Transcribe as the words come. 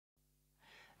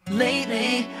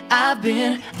Lately, I've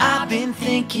been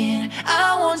thinking,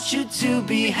 I want you to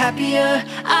be happier,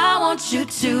 I want you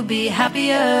to be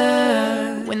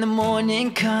happier. When the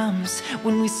morning comes,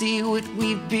 when we see what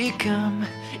we've become,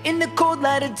 in the cold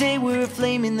light of day, we're a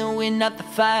flame in the wind, not the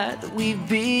fire that we've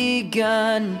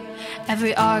begun.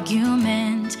 Every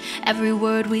argument, every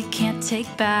word we can't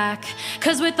take back,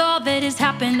 'cause with all that has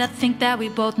happened, I think that we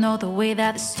both know the way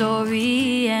that the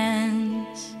story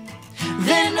ends.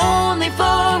 Then only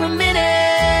for a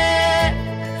minute,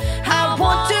 I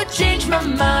want to change my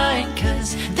mind,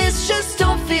 'cause this just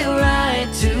don't feel right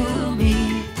to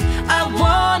me. I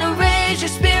wanna raise your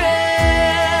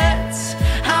spirits,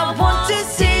 I want to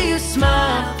see you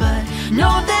smile, but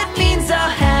no, that means I'll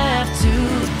have to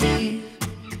leave.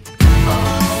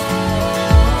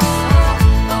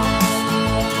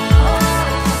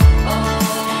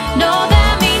 No,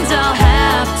 that means I'll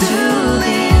have to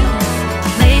leave.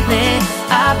 Lately,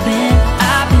 I've been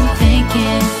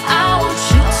thinking, I want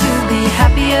you to be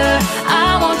happier, I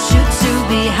want you to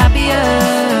be happier.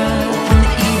 When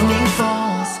the evening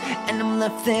falls and I'm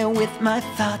left there with my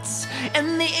thoughts,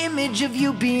 and the image of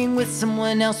you being with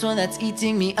someone else, well, that's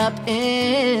eating me up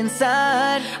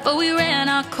inside. But we ran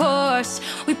our course,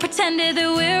 we pretended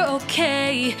that we're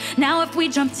okay. Now if we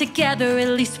jump together, at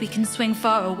least we can swing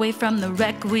far away from the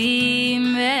wreck we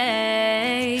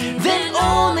made. Then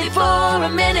only for a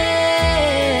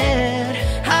minute,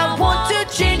 I want to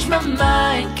change my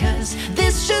mind, 'cause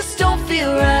this just don't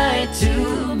feel right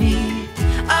to me.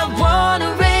 I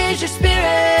wanna raise your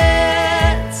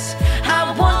spirits, I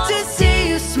want to see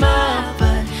you smile,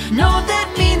 but no, that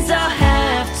means I'll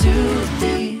have to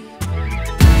leave.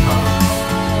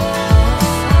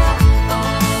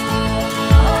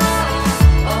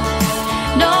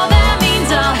 No, that means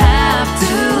I'll have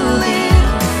to leave.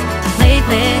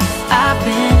 Lately, I've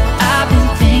been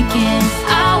thinking,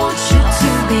 I want you to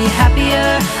be happier,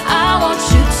 I want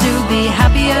you to be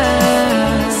happier.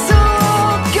 So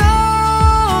I'll go,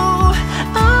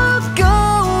 I'll go,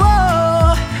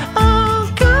 I'll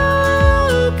go,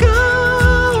 go,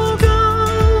 go.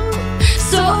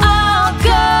 So I'll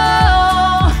go,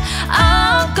 I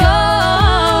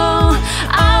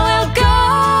will go,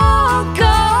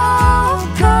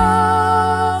 go.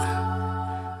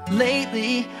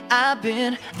 Lately, I've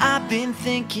been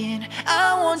thinking,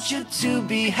 I want you to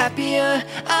be happier,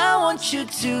 I want you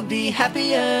to be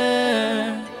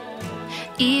happier.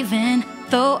 Even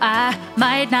though I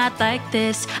might not like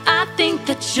this, I think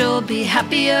that you'll be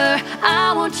happier,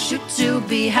 I want you to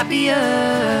be happier.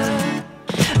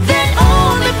 Then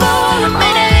only for a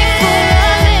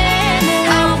minute,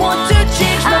 I want to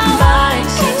change my mind,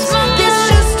 'cause this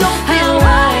just don't feel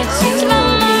right to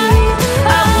me.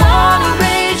 I wanna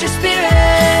raise your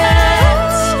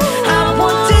spirits, I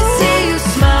want to see you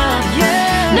smile,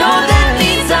 yeah. No, that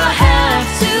means I'll have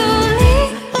to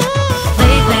leave.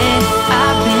 Lately,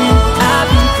 I've been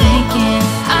thinking,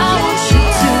 I want you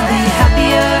to be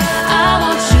happier, I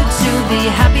want you to be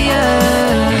happier.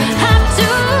 Have to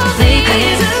lately,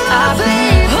 I've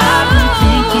been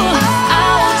thinking, I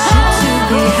want you to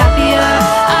be happier,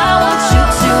 I want you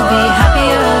to be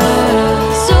happier.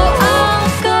 So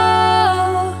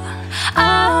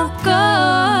I'll go,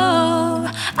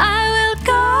 I will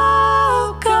go,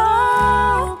 go.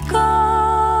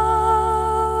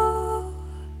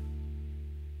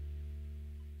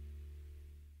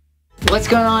 What's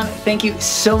going on? Thank you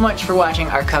so much for watching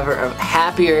our cover of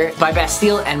Happier by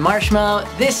Bastille and Marshmello.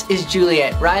 This is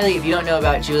Juliette Reilly. If you don't know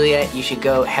about Juliette, you should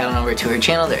go head on over to her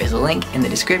channel. There is a link in the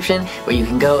description where you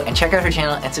can go and check out her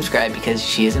channel and subscribe, because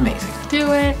she is amazing.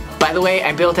 Do it. By the way,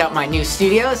 I built out my new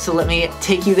studio, so let me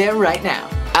take you there right now.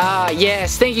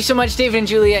 Yes, thank you so much, David and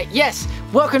Juliette. Yes,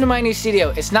 welcome to my new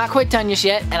studio. It's not quite done just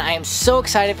yet, and I am so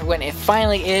excited for when it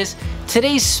finally is.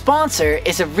 Today's sponsor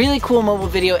is a really cool mobile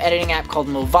video editing app called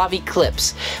Movavi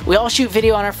Clips. We all shoot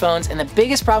video on our phones, and the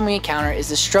biggest problem we encounter is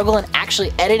the struggle in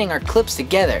actually editing our clips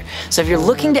together. So if you're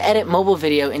looking to edit mobile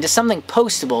video into something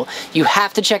postable, you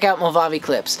have to check out Movavi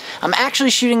Clips. I'm actually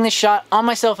shooting this shot on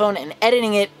my cell phone and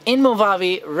editing it in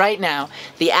Movavi right now.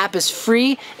 The app is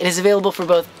free, it is available for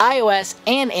both iOS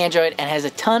and Android, and has a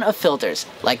ton of filters,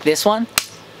 like this one,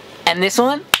 and this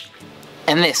one,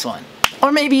 and this one.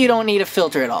 Or maybe you don't need a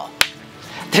filter at all.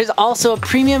 There's also a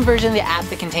premium version of the app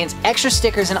that contains extra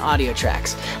stickers and audio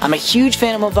tracks. I'm a huge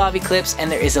fan of Movavi Clips, and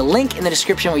there is a link in the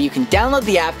description where you can download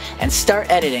the app and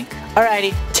start editing.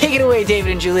 Alrighty, take it away,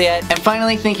 David and Juliette. And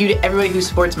finally, thank you to everybody who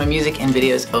supports my music and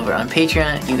videos over on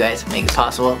Patreon. You guys make it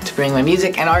possible to bring my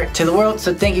music and art to the world,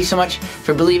 so thank you so much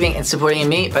for believing and supporting in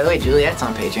me. By the way, Juliette's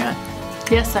on Patreon.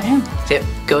 Yes, I am. So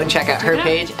go and check out her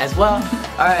page as well.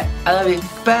 Alright, I love you.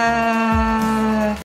 Bye!